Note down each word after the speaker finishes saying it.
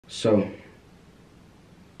So,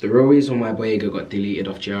 the real reason why Boyega got deleted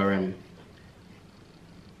off GRM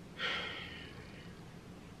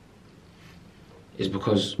is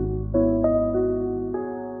because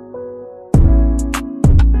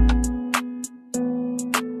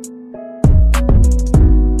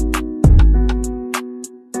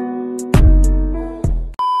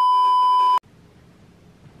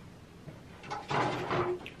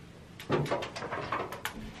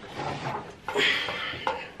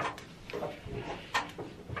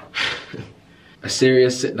a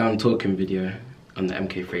serious sit-down talking video on the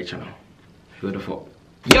Mkfray channel. Who would have thought?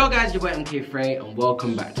 Yo guys, your boy Mkfray and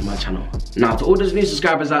welcome back to my channel. Now to all those new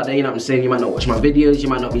subscribers out there, you know what I'm saying, you might not watch my videos, you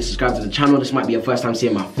might not be subscribed to the channel, this might be your first time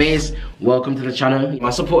seeing my face. Welcome to the channel.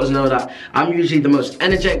 My supporters know that I'm usually the most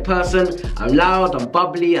energetic person. I'm loud, I'm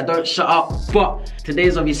bubbly, I don't shut up. But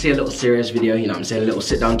today's obviously a little serious video, you know what I'm saying, a little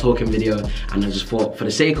sit down talking video. And I just thought, for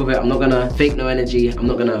the sake of it, I'm not gonna fake no energy. I'm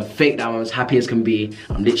not gonna fake that I'm as happy as can be.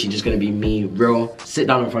 I'm literally just gonna be me, real, sit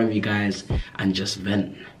down in front of you guys and just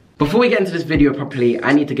vent. Before we get into this video properly,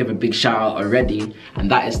 I need to give a big shout out already,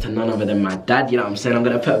 and that is to none other than my dad, you know what I'm saying? I'm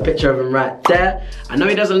gonna put a picture of him right there. I know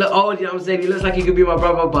he doesn't look old, you know what I'm saying? He looks like he could be my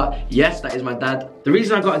brother, but yes, that is my dad. The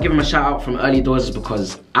reason I gotta give him a shout out from early doors is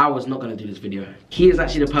because I was not gonna do this video. He is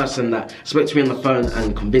actually the person that spoke to me on the phone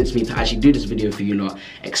and convinced me to actually do this video for you lot,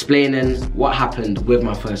 explaining what happened with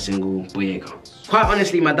my first single, Boyega. Quite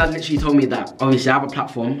honestly, my dad literally told me that obviously I have a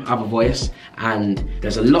platform, I have a voice, and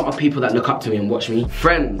there's a lot of people that look up to me and watch me.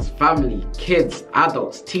 Friends, family, kids,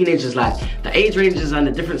 adults, teenagers, like the age ranges and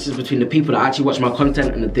the differences between the people that actually watch my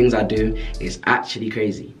content and the things I do is actually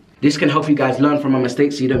crazy. This can help you guys learn from my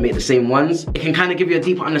mistakes so you don't make the same ones. It can kind of give you a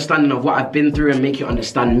deeper understanding of what I've been through and make you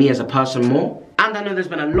understand me as a person more. And I know there's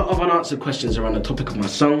been a lot of unanswered questions around the topic of my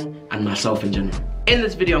song and myself in general. In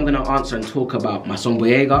this video, I'm gonna answer and talk about my song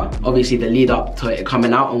Boyega, obviously the lead up to it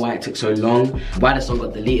coming out and why it took so long, why the song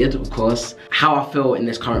got deleted, of course, how I feel in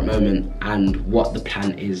this current moment, and what the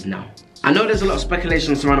plan is now. I know there's a lot of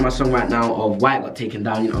speculation surrounding my song right now of why it got taken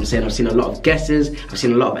down, you know what I'm saying? I've seen a lot of guesses, I've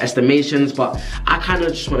seen a lot of estimations, but I kind of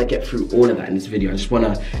just want to get through all of that in this video. I just want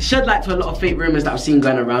to shed light to a lot of fake rumors that I've seen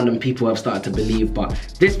going around and people have started to believe, but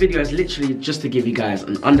this video is literally just to give you guys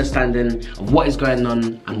an understanding of what is going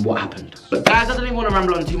on and what happened. But guys, I don't even want to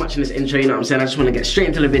ramble on too much in this intro, you know what I'm saying? I just want to get straight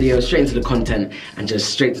into the video, straight into the content, and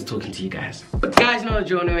just straight to talking to you guys. But guys, you know the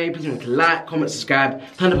drill anyway, please remember to like, comment, subscribe,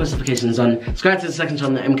 turn the post notifications on, subscribe to the second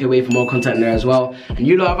channel, the TheMkWay, for more content there as well. And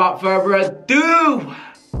you lot, without further ado,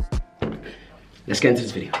 let's get into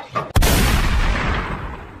this video.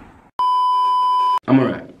 I'm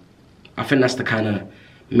alright. I think that's the kind of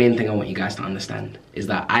main thing I want you guys to understand, is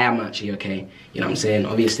that I am actually okay. You know what I'm saying?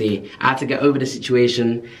 Obviously, I had to get over the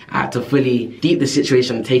situation. I had to fully deep the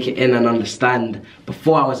situation and take it in and understand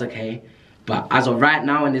before I was okay. But as of right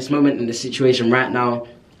now, in this moment, in this situation right now,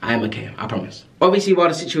 I am okay, I promise. Obviously, while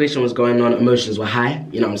the situation was going on, emotions were high,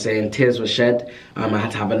 you know what I'm saying? Tears were shed. I had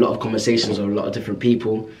to have a lot of conversations with a lot of different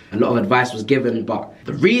people. A lot of advice was given, but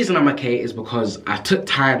the reason I'm okay is because I took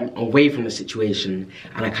time away from the situation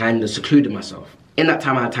and I kind of secluded myself. In that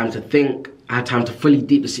time, I had time to think, I had time to fully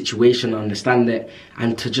deep the situation, understand it,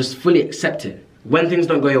 and to just fully accept it. When things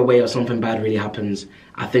don't go your way or something bad really happens,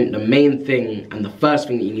 I think the main thing and the first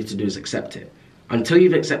thing that you need to do is accept it. Until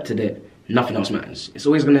you've accepted it, nothing else matters. It's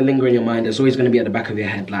always going to linger in your mind. It's always going to be at the back of your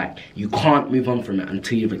head. Like, you can't move on from it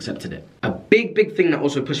until you've accepted it. A big thing that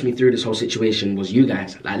also pushed me through this whole situation was you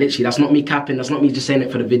guys. Like, literally, that's not me capping. That's not me just saying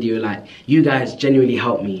it for the video. Like, you guys genuinely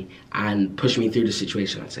helped me and pushed me through the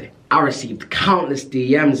situation, I'd say. I received countless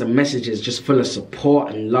DMs and messages just full of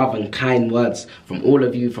support and love and kind words from all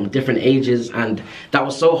of you from different ages. And that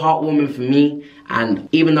was so heartwarming for me. And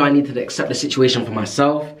even though I needed to accept the situation for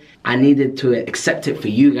myself, I needed to accept it for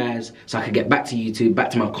you guys so I could get back to YouTube,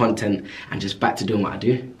 back to my content, and just back to doing what I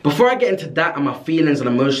do. Before I get into that and my feelings and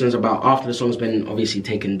emotions about after the song's been obviously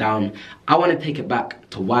taken down, I want to take it back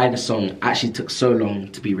to why the song actually took so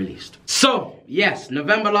long to be released. So, yes,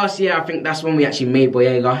 November last year, I think that's when we actually made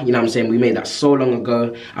Boyega. You know what I'm saying? We made that so long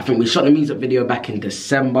ago. I think we shot the music video back in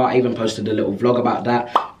December. I even posted a little vlog about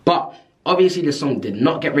that. But obviously, the song did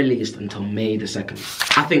not get released until May the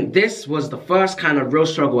 2nd. I think this was the first kind of real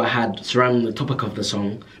struggle I had surrounding the topic of the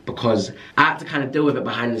song, because I had to kind of deal with it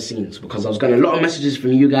behind the scenes, because I was getting a lot of messages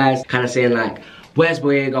from you guys kind of saying like, where's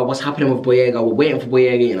Boyega, what's happening with Boyega, we're waiting for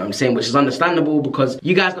Boyega, you know what I'm saying, which is understandable because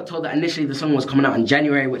you guys got told that initially the song was coming out in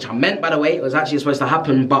January, which I meant, by the way, it was actually supposed to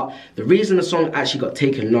happen, but the reason the song actually got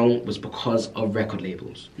taken long was because of record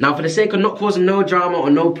labels. Now, for the sake of not causing no drama or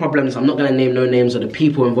no problems, I'm not going to name no names of the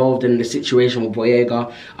people involved in the situation with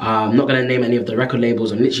Boyega. I'm not going to name any of the record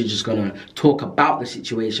labels. I'm literally just going to talk about the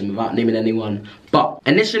situation without naming anyone. But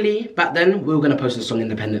initially, back then, we were going to post the song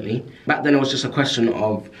independently. Back then, it was just a question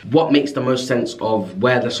of what makes the most sense of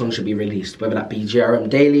where the song should be released, whether that be GRM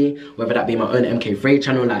Daily, whether that be my own Mkfray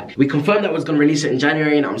channel. Like, we confirmed that we was going to release it in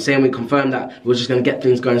January, and I'm saying we confirmed that we were just going to get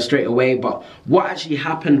things going straight away. But what actually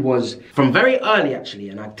happened was, from very early actually,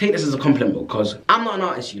 and I take this as a compliment because I'm not an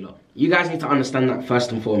artist, you lot. You guys need to understand that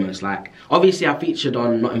first and foremost. Like, obviously I featured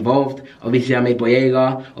on Not Involved, obviously I made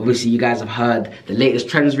Boyega, obviously you guys have heard the latest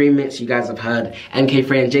Trends remix, you guys have heard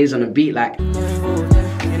Mkfray and Jay's on the beat, like. You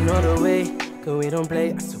know the way, cause we don't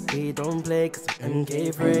play, so we don't play, cause I'm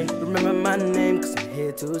Mkfray. Remember my name, cause I'm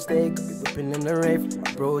here to stay, could be whipping in the rave,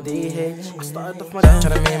 my Brody here. I started off my trying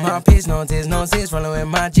to make my peace, no tears, no seas, rolling with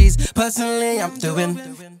my G's. Personally, I'm doing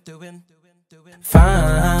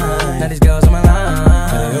fine. Now these girls on my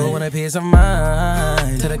line, they want a piece of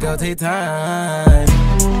mine. Tell the girl take time.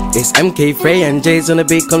 It's Mkfray and Jay's on the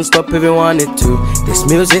beat, can't stop if you wanted to. This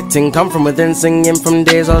music thing come from within, singing from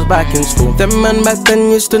days I was back in school. Them man back then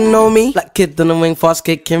used to know me, like kid on the wing, fast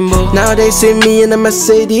kick Kimbo. Now they see me in a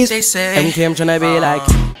Mercedes, they say MK, I'm tryna be like.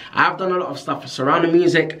 I've done a lot of stuff surrounding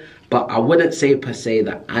music, but I wouldn't say per se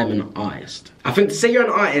that I'm an artist. I think to say you're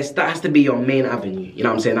an artist, that has to be your main avenue. You know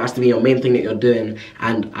what I'm saying? That has to be your main thing that you're doing.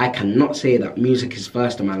 And I cannot say that music is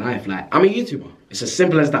first in my life. Like, I'm a YouTuber. It's as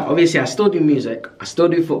simple as that. Obviously, I still do music, I still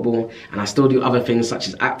do football, and I still do other things such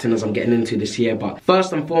as acting as I'm getting into this year. But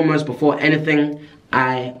first and foremost, before anything,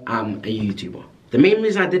 I am a YouTuber. The main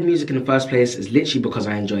reason I did music in the first place is literally because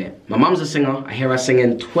I enjoy it. My mum's a singer, I hear her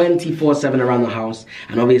singing 24/7 around the house,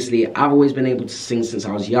 and obviously I've always been able to sing since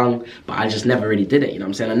I was young, but I just never really did it, you know what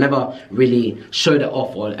I'm saying? I never really showed it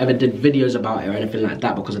off or ever did videos about it or anything like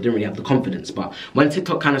that because I didn't really have the confidence. But when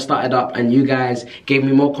TikTok kind of started up and you guys gave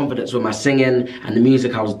me more confidence with my singing and the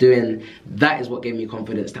music I was doing, that is what gave me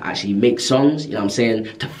confidence to actually make songs, you know what I'm saying?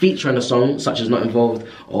 To feature in a song such as Not Involved,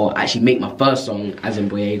 or actually make my first song as in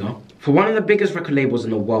Boyega. For one of the biggest record labels in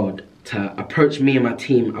the world to approach me and my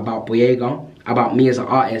team about Boyega, about me as an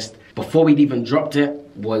artist, before we'd even dropped it,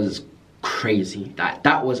 was crazy.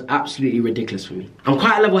 That was absolutely ridiculous for me. I'm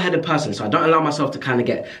quite a level-headed person, so I don't allow myself to kind of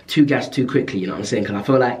get too gassed too quickly, you know what I'm saying? Because I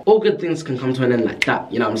feel like all good things can come to an end like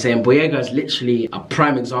that, you know what I'm saying? Boyega is literally a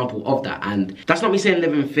prime example of that, and that's not me saying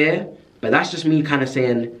live in fear, but that's just me kind of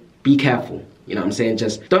saying be careful, you know what I'm saying?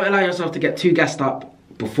 Just don't allow yourself to get too gassed up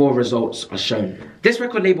before results are shown. This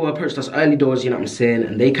record label approached us early doors, you know what I'm saying,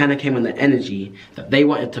 and they kind of came on the energy that they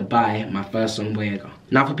wanted to buy my first song, Boyega.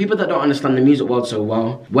 Now, for people that don't understand the music world so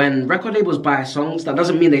well, when record labels buy songs, that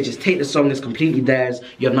doesn't mean they just take the song, it's completely theirs,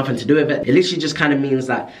 you have nothing to do with it. It literally just kind of means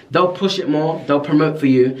that they'll push it more, they'll promote for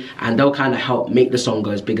you, and they'll kind of help make the song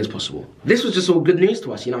go as big as possible. This was just all good news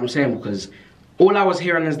to us, you know what I'm saying, because all I was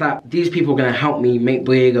hearing is that these people are going to help me make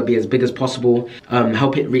Boyega be as big as possible,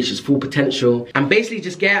 help it reach its full potential, and basically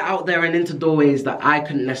just get it out there and into doorways that I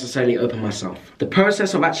couldn't necessarily open myself. The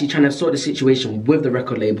process of actually trying to sort the situation with the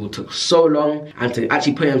record label took so long, and to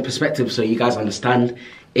actually put it in perspective so you guys understand,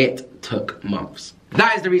 it took months.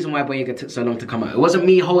 That is the reason why Boyega took so long to come out. It wasn't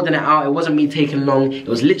me holding it out, it wasn't me taking long, it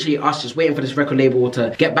was literally us just waiting for this record label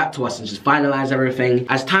to get back to us and just finalize everything.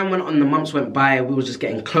 As time went on, the months went by, we were just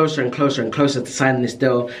getting closer and closer and closer to signing this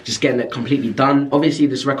deal, just getting it completely done. Obviously,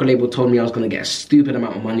 this record label told me I was going to get a stupid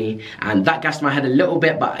amount of money, and that gassed my head a little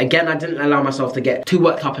bit, but again, I didn't allow myself to get too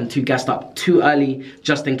worked up and too gassed up too early,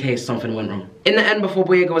 just in case something went wrong. In the end, before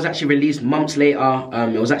Boyega was actually released, months later,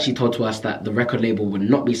 it was actually told to us that the record label would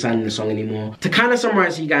not be signing the song anymore. To kind of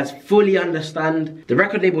summarize so you guys fully understand, the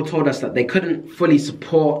record label told us that they couldn't fully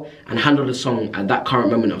support and handle the song at that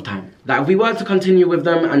current moment of time. That if we were to continue with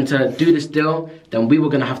them and to do this deal, then we were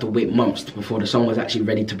going to have to wait months before the song was actually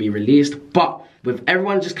ready to be released. But with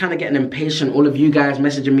everyone just kind of getting impatient, all of you guys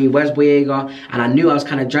messaging me, where's Boyega? And I knew I was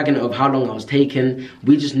kind of dragging it of how long I was taking.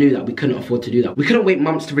 We just knew that we couldn't afford to do that. We couldn't wait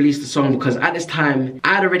months to release the song because at this time,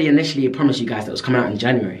 I had already initially promised you guys that it was coming out in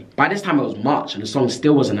January. By this time it was March and the song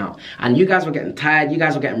still wasn't out. And you guys were getting tired, you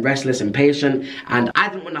guys were getting restless, impatient, and I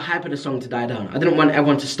didn't want the hype of the song to die down. I didn't want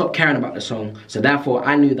everyone to stop caring about the song. So therefore,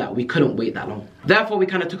 I knew that we couldn't wait that long. Therefore, we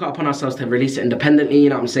kind of took it upon ourselves to release it independently, you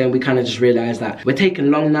know what I'm saying? We kind of just realized that we're taking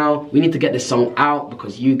long now. We need to get this song out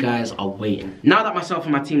because you guys are waiting. Now that myself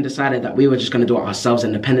and my team decided that we were just going to do it ourselves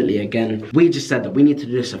independently again, we just said that we need to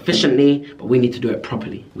do this efficiently, but we need to do it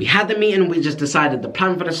properly. We had the meeting, we just decided the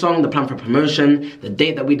plan for the song, the plan for promotion, the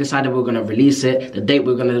date that we decided we were going to release it, the date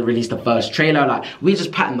we were going to release the first trailer. Like, we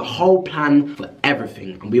just patterned the whole plan for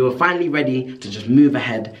everything, and we were finally ready to just move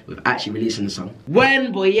ahead with actually releasing the song.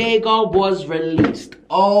 When Boyega was released,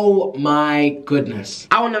 oh my goodness,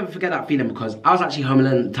 I will never forget that feeling because I was actually home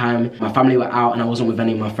alone at the time. My family were out and I wasn't with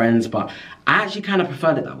any of my friends, but I actually kind of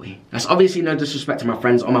preferred it that way. That's obviously no disrespect to my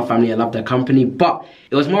friends or my family. I love their company, but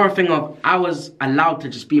it was more a thing of I was allowed to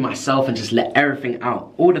just be myself and just let everything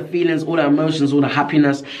out. All the feelings, all the emotions, all the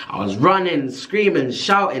happiness. I was running, screaming,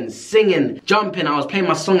 shouting, singing, jumping. I was playing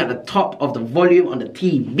my song at the top of the volume on the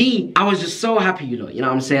TV. I was just so happy, you know what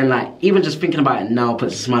I'm saying? Like, even just thinking about it now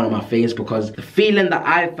puts a smile on my face because the feeling that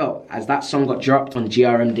I felt as that song got dropped on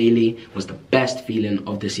GRM Daily was the best feeling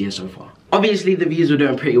of this year so far. Obviously, the views were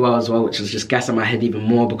doing pretty well as well, which was just gassing my head even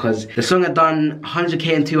more because the song had done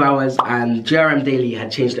 100k in 2 hours and GRM Daily had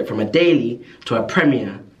changed it from a daily to a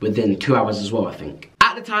premiere within 2 hours as well, I think.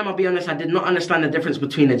 At the time, I'll be honest, I did not understand the difference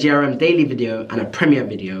between a GRM Daily video and a premiere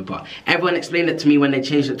video, but everyone explained it to me when they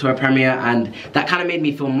changed it to a premiere, and that kind of made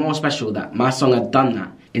me feel more special that my song had done that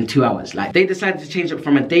in 2 hours. Like, they decided to change it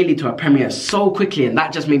from a daily to a premiere so quickly, and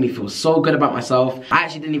that just made me feel so good about myself. I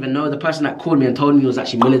actually didn't even know the person that called me and told me was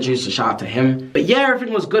actually Military, so shout out to him. But yeah,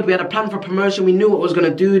 everything was good. We had a plan for promotion. We knew what we was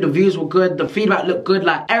gonna do. The views were good. The feedback looked good.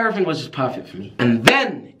 Like, everything was just perfect for me. And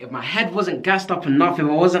then, if my head wasn't gassed up enough, if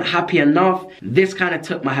I wasn't happy enough, this kind of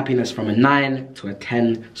took my happiness from a 9 to a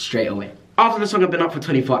 10 straight away. After the song had been up for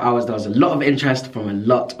 24 hours, there was a lot of interest from a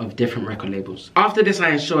lot of different record labels. After this, I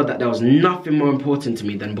ensured that there was nothing more important to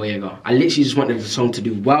me than Boyega. I literally just wanted the song to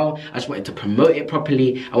do well. I just wanted to promote it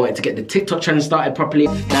properly. I wanted to get the TikTok trend started properly.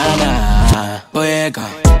 Boyega, Boyega,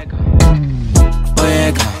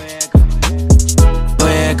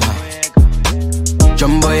 Boyega,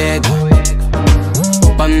 John Boyega.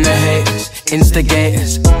 On the haters,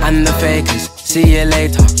 instigators, and the fakers. See you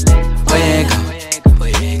later, Boyega.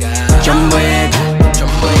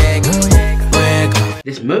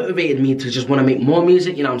 This motivated me to just want to make more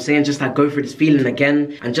music, you know what I'm saying? Just like go through this feeling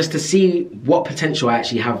again and just to see what potential I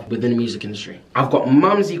actually have within the music industry. I've got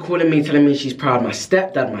mumsy calling me, telling me she's proud. My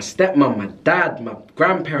stepdad, my stepmom, my dad, my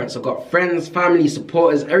grandparents. I've got friends, family,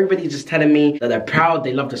 supporters, everybody just telling me that they're proud,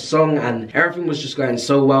 they love the song, and everything was just going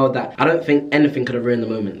so well that I don't think anything could have ruined the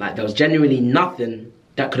moment. Like, there was genuinely nothing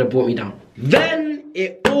that could have brought me down. Then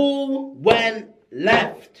it all went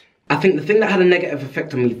left. I think the thing that had a negative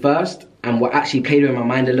effect on me first, and what actually played in my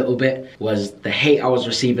mind a little bit, was the hate I was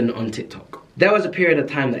receiving on TikTok. There was a period of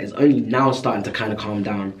time that is only now starting to kind of calm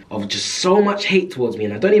down, of just so much hate towards me,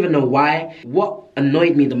 and I don't even know why. What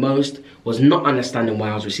annoyed me the most was not understanding why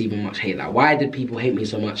I was receiving much hate. Like, why did people hate me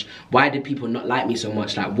so much? Why did people not like me so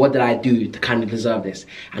much? Like, what did I do to kind of deserve this?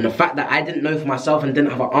 And the fact that I didn't know for myself and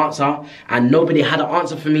didn't have an answer, and nobody had an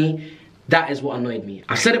answer for me, that is what annoyed me.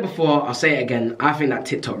 I've said it before, I'll say it again. I think that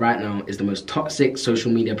TikTok right now is the most toxic social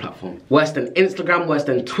media platform. Worse than Instagram, worse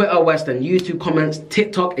than Twitter, worse than YouTube comments.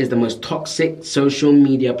 TikTok is the most toxic social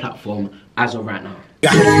media platform as of right now.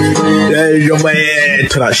 Yeah, you're my head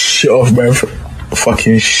to that shit off, man.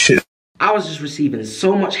 Fucking shit. I was just receiving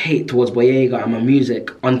so much hate towards Boyega and my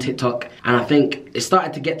music on TikTok, and I think it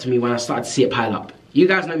started to get to me when I started to see it pile up. You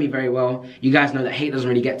guys know me very well. You guys know that hate doesn't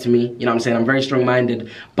really get to me. You know what I'm saying? I'm very strong-minded,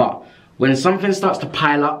 but when something starts to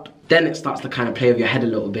pile up, then it starts to kind of play with your head a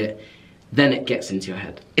little bit. Then it gets into your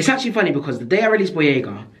head. It's actually funny because the day I released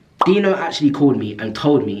Boyega, Dino actually called me and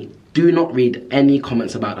told me, do not read any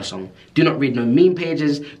comments about the song. Do not read no meme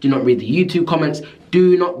pages. Do not read the YouTube comments.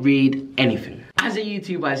 Do not read anything. As a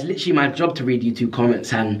YouTuber, it's literally my job to read YouTube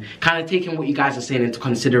comments and kind of taking what you guys are saying into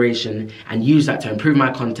consideration and use that to improve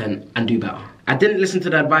my content and do better. I didn't listen to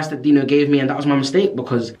the advice that Dino gave me, and that was my mistake,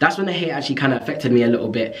 because that's when the hate actually kind of affected me a little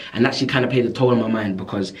bit and actually kind of played a toll on my mind,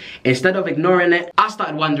 because instead of ignoring it, I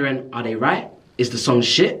started wondering, are they right? Is the song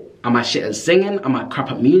shit? Am I shit at singing? Am I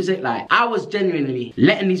crap at music? Like, I was genuinely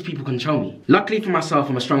letting these people control me. Luckily for myself,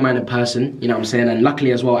 I'm a strong-minded person, you know what I'm saying? And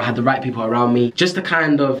luckily as well, I had the right people around me just to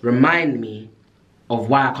kind of remind me of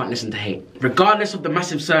why I can't listen to hate. Regardless of the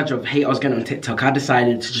massive surge of hate I was getting on TikTok, I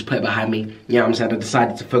decided to just put it behind me. You know what I'm saying? I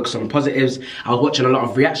decided to focus on the positives. I was watching a lot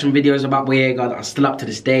of reaction videos about Boyega that are still up to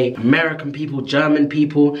this day. American people, German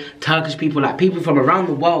people, Turkish people, like people from around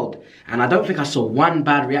the world. And I don't think I saw one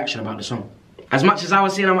bad reaction about the song. As much as I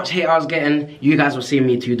was seeing how much hate I was getting, you guys were seeing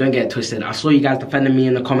me too, don't get it twisted. I saw you guys defending me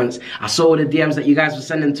in the comments. I saw all the DMs that you guys were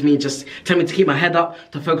sending to me, just telling me to keep my head up,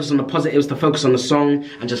 to focus on the positives, to focus on the song,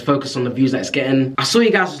 and just focus on the views that it's getting. I saw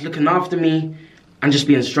you guys just looking after me and just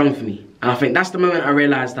being strong for me. And I think that's the moment I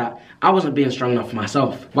realized that I wasn't being strong enough for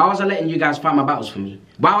myself. Why was I letting you guys fight my battles for me?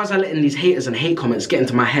 Why was I letting these haters and hate comments get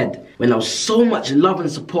into my head when there was so much love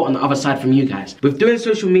and support on the other side from you guys? With doing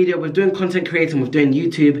social media, with doing content creating, with doing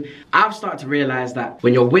YouTube, I've started to realize that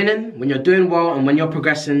when you're winning, when you're doing well, and when you're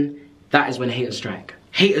progressing, that is when haters strike.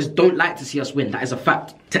 Haters don't like to see us win, that is a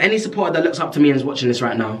fact. To any supporter that looks up to me and is watching this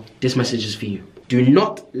right now, this message is for you. Do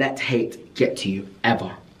not let hate get to you,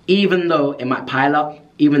 ever. Even though it might pile up,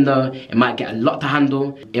 even though it might get a lot to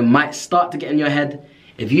handle, it might start to get in your head,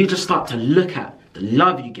 if you just start to look at the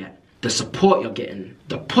love you get, the support you're getting,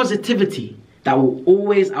 the positivity, that will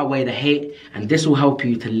always outweigh the hate, and this will help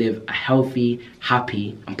you to live a healthy,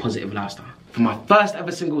 happy, and positive lifestyle. For my first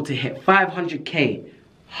ever single to hit 500k,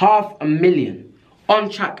 500,000, on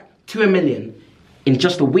track to 1 million, in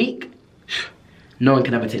just a week, no one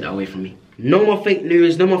can ever take that away from me. No more fake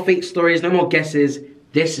news, no more fake stories, no more guesses.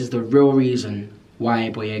 This is the real reason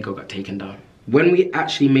why Boyega got taken down. When we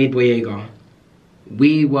actually made Boyega,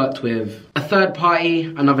 we worked with a third party,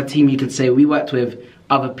 another team you could say. We worked with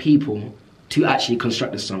other people to actually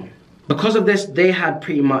construct this song. Because of this, they had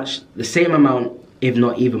pretty much the same amount, if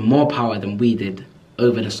not even more power than we did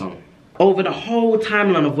over the song. Over the whole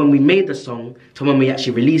timeline of when we made the song to when we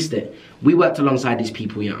actually released it, we worked alongside these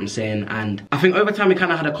people, you know what I'm saying? And I think over time we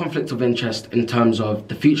kind of had a conflict of interest in terms of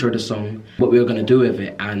the future of the song, what we were going to do with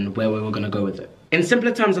it, and where we were going to go with it. In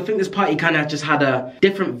simpler terms, I think this party kind of just had a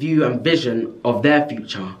different view and vision of their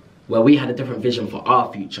future, where we had a different vision for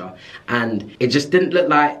our future. And it just didn't look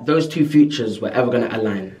like those two futures were ever going to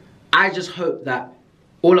align. I just hope that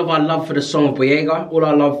all of our love for the song of Boyega, all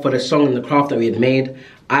our love for the song and the craft that we had made,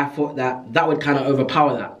 I thought that that would kind of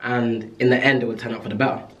overpower that, and in the end it would turn out for the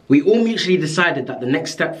better. We all mutually decided that the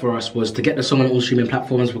next step for us was to get the song on all streaming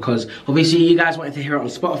platforms, because obviously you guys wanted to hear it on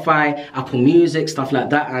Spotify, Apple Music, stuff like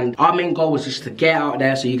that, and our main goal was just to get out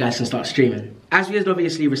there so you guys can start streaming. As we had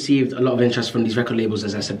obviously received a lot of interest from these record labels,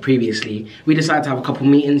 as I said previously, we decided to have a couple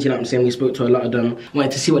meetings, you know what I'm saying? We spoke to a lot of them,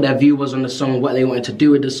 wanted to see what their view was on the song, what they wanted to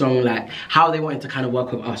do with the song, like how they wanted to kind of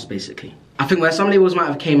work with us basically. I think where some labels might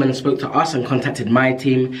have came and spoke to us and contacted my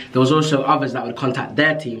team, there was also others that would contact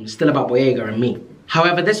their team, still about Boyega and me.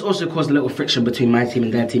 However, this also caused a little friction between my team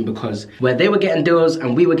and their team, because where they were getting deals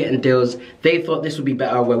and we were getting deals, they thought this would be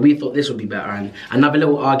better, where we thought this would be better, and another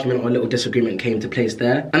little argument or a little disagreement came to place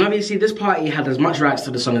there. And obviously this party had as much rights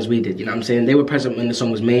to the song as we did, you know what I'm saying? They were present when the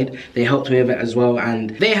song was made, they helped me with it as well,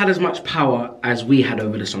 and they had as much power as we had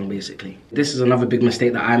over the song basically. This is another big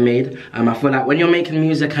mistake that I made. I feel like when you're making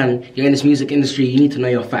music and you're in this music industry, you need to know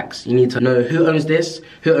your facts. You need to know who owns this,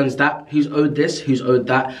 who owns that, who's owed this, who's owed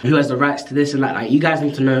that, who has the rights to this and that. Like, you guys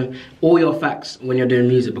need to know all your facts when you're doing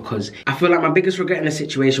music, because I feel like my biggest regret in this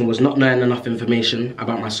situation was not knowing enough information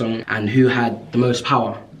about my song and who had the most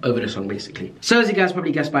power over the song basically. So as you guys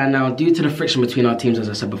probably guessed by now, due to the friction between our teams, as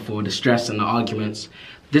I said before, the stress and the arguments,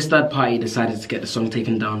 this third party decided to get the song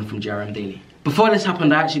taken down from GRM Daily. Before this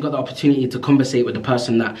happened, I actually got the opportunity to conversate with the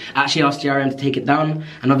person that actually asked GRM to take it down,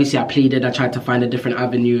 and obviously I pleaded, I tried to find a different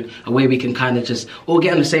avenue, a way we can kind of just all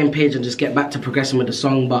get on the same page and just get back to progressing with the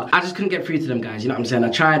song, but I just couldn't get through to them guys, you know what I'm saying?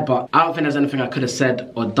 I tried, but I don't think there's anything I could have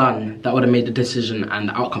said or done that would have made the decision and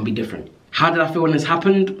the outcome be different. How did I feel when this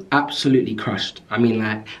happened? Absolutely crushed. I mean,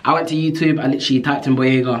 like, I went to YouTube, I literally typed in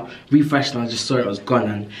Boyega, refreshed, and I just saw it was gone.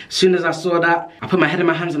 And as soon as I saw that, I put my head in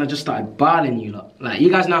my hands and I just started bawling, you lot. Like, you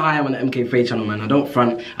guys know how I am on the Mkfray channel, man. I don't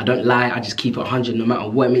front, I don't lie, I just keep it 100 no matter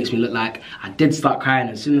what it makes me look like. I did start crying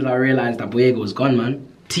as soon as I realized that Boyega was gone, man.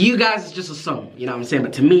 To you guys, it's just a song, you know what I'm saying?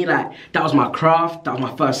 But to me, like, that was my craft, that was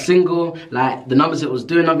my first single. Like, the numbers it was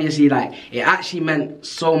doing, obviously, like, it actually meant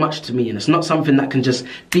so much to me. And it's not something that can just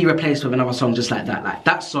be replaced with another song just like that. Like,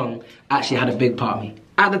 that song actually had a big part of me.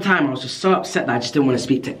 At the time, I was just so upset that I just didn't want to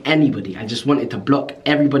speak to anybody. I just wanted to block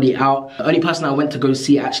everybody out. The only person I went to go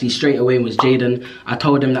see actually straight away was Jaden. I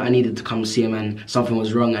told him that I needed to come see him and something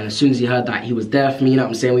was wrong. And as soon as he heard that, he was there for me, you know what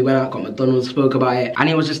I'm saying? We went out, got McDonald's, spoke about it. And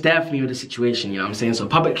he was just there for me with the situation, you know what I'm saying? So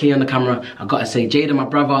publicly on the camera, I gotta say, Jaden, my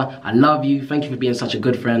brother, I love you. Thank you for being such a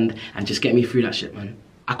good friend. And just get me through that shit, man.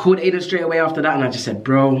 I called Aiden straight away after that and I just said,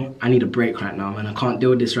 bro, I need a break right now, man. I can't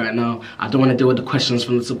deal with this right now. I don't want to deal with the questions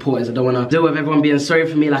from the supporters. I don't want to deal with everyone being sorry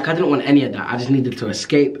for me. Like, I didn't want any of that. I just needed to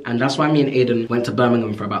escape. And that's why me and Aiden went to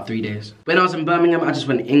Birmingham for about 3 days. When I was in Birmingham, I just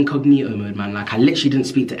went incognito mode, man. Like, I literally didn't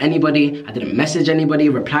speak to anybody. I didn't message anybody,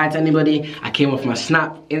 reply to anybody. I came off my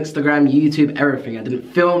Snap, Instagram, YouTube, everything. I didn't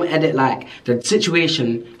film, edit. Like, the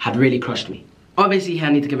situation had really crushed me. Obviously, here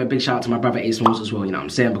I need to give a big shout out to my brother Ace Smalls as well, you know what I'm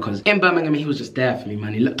saying? Because in Birmingham, he was just there for me,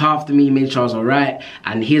 man. He looked after me, made sure I was alright,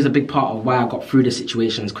 and he is a big part of why I got through the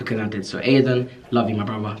situation as quick as I did. So Aiden, love you, my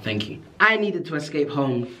brother, thank you. I needed to escape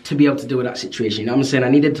home to be able to deal with that situation, you know what I'm saying? I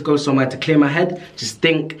needed to go somewhere to clear my head, just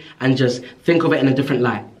think of it in a different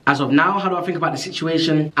light. As of now, how do I think about the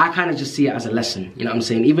situation? I kind of just see it as a lesson, you know what I'm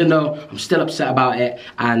saying? Even though I'm still upset about it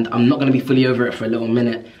and I'm not going to be fully over it for a little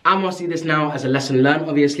minute, I'm going to see this now as a lesson learned,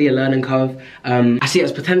 obviously, a learning curve. I see it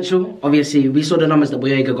as potential. Obviously, we saw the numbers that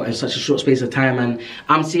Boyega got in such a short space of time, and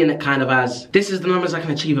I'm seeing it kind of as, this is the numbers I can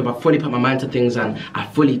achieve if I fully put my mind to things and I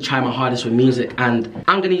fully try my hardest with music. And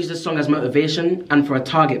I'm going to use this song as motivation and for a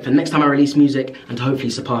target for next time I release music and to hopefully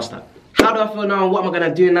surpass that. How do I feel now? What am I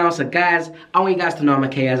gonna do now? So guys, I want you guys to know I'm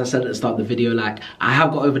okay. As I said at the start of the video, like, I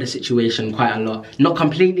have got over the situation quite a lot. Not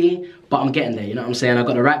completely, but I'm getting there, you know what I'm saying? I've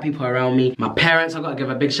got the right people around me. My parents, I've got to give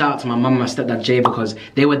a big shout out to my mum and my stepdad Jay, because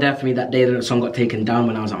they were there for me that day that the song got taken down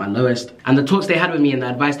when I was at my lowest. And the talks they had with me and the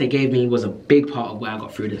advice they gave me was a big part of where I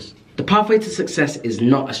got through this. The pathway to success is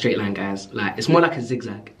not a straight line, guys. Like, it's more like a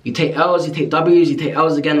zigzag. You take L's, you take W's, you take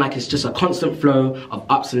L's again, like it's just a constant flow of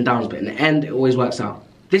ups and downs, but in the end, it always works out.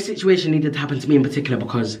 This situation needed to happen to me in particular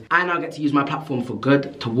because I now get to use my platform for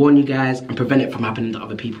good to warn you guys and prevent it from happening to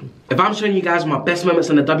other people. If I'm showing you guys my best moments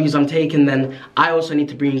and the W's I'm taking, then I also need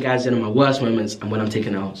to bring you guys in on my worst moments and when I'm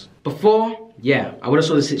taking L's. Before, yeah, I would have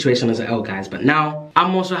saw the situation as an L, guys, but now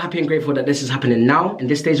I'm also happy and grateful that this is happening now in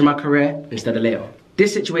this stage of my career instead of later.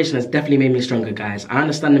 This situation has definitely made me stronger, guys. I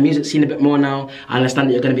understand the music scene a bit more now. I understand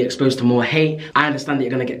that you're going to be exposed to more hate. I understand that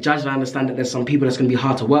you're going to get judged. I understand that there's some people that's going to be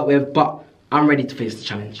hard to work with, but I'm ready to face the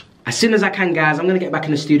challenge. As soon as I can, guys, I'm going to get back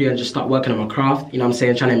in the studio and just start working on my craft. You know what I'm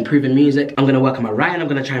saying? Trying to improve in music. I'm going to work on my writing. I'm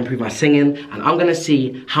going to try and improve my singing. And I'm going to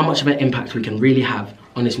see how much of an impact we can really have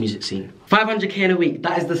on this music scene. 500k in a week,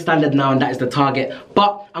 that is the standard now and that is the target.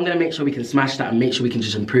 But I'm going to make sure we can smash that and make sure we can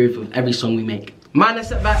just improve with every song we make. Minor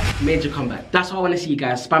setback, major comeback. That's what I want to see you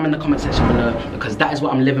guys. Spam in the comment section below because that is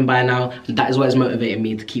what I'm living by now and that is what is motivating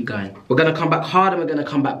me to keep going. We're going to come back hard and we're going to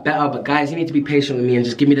come back better, but guys, you need to be patient with me and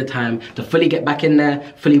just give me the time to fully get back in there,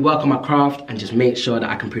 fully work on my craft and just make sure that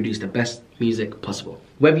I can produce the best music possible.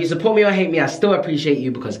 Whether you support me or hate me, I still appreciate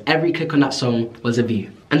you because every click on that song was a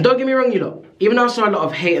view. And don't get me wrong, you lot. Even though I saw a lot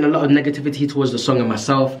of hate and a lot of negativity towards the song and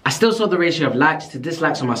myself, I still saw the ratio of likes to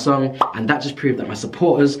dislikes on my song, and that just proved that my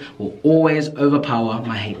supporters will always overpower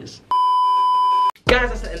my haters. Guys,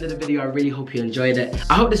 that's the end of the video. I really hope you enjoyed it.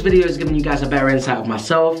 I hope this video has given you guys a better insight of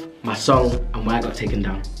myself, my song, and why I got taken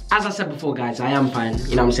down. As I said before, guys, I am fine.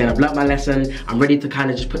 You know what I'm saying? I've learnt my lesson. I'm ready to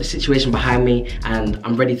kind of just put the situation behind me and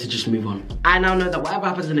I'm ready to just move on. I now know that whatever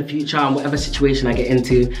happens in the future and whatever situation I get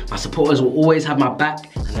into, my supporters will always have my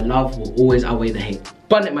back and the love will always outweigh the hate.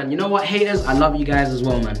 Bun it, man. You know what, haters? I love you guys as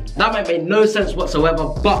well, man. That might make no sense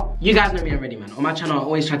whatsoever, but you guys know me already, man. On my channel, I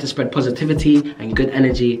always try to spread positivity and good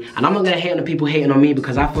energy, and I'm not gonna hate on the people hating on me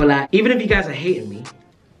because I feel like even if you guys are hating me,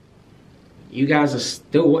 you guys are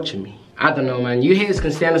still watching me. I don't know, man. You haters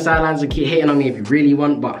can stay on the sidelines and keep hating on me if you really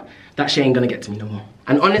want, but that shit ain't gonna get to me no more.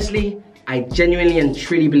 And honestly, I genuinely and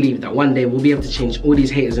truly believe that one day we'll be able to change all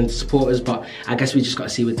these haters into supporters, but I guess we just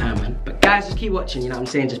gotta see with time, man. But guys, just keep watching, you know what I'm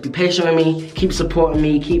saying? Just be patient with me, keep supporting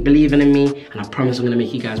me, keep believing in me, and I promise I'm gonna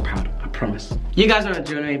make you guys proud. I promise. You guys know what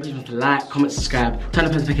to do anyway. Please remember to like, comment, subscribe, turn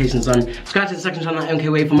the notifications on, subscribe to the second channel,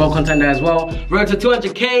 TheMkWay, for more content there as well. Road to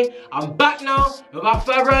 200k. I'm back now. Without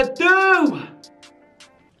further ado,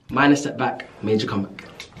 minor setback, major comeback.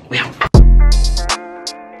 We out.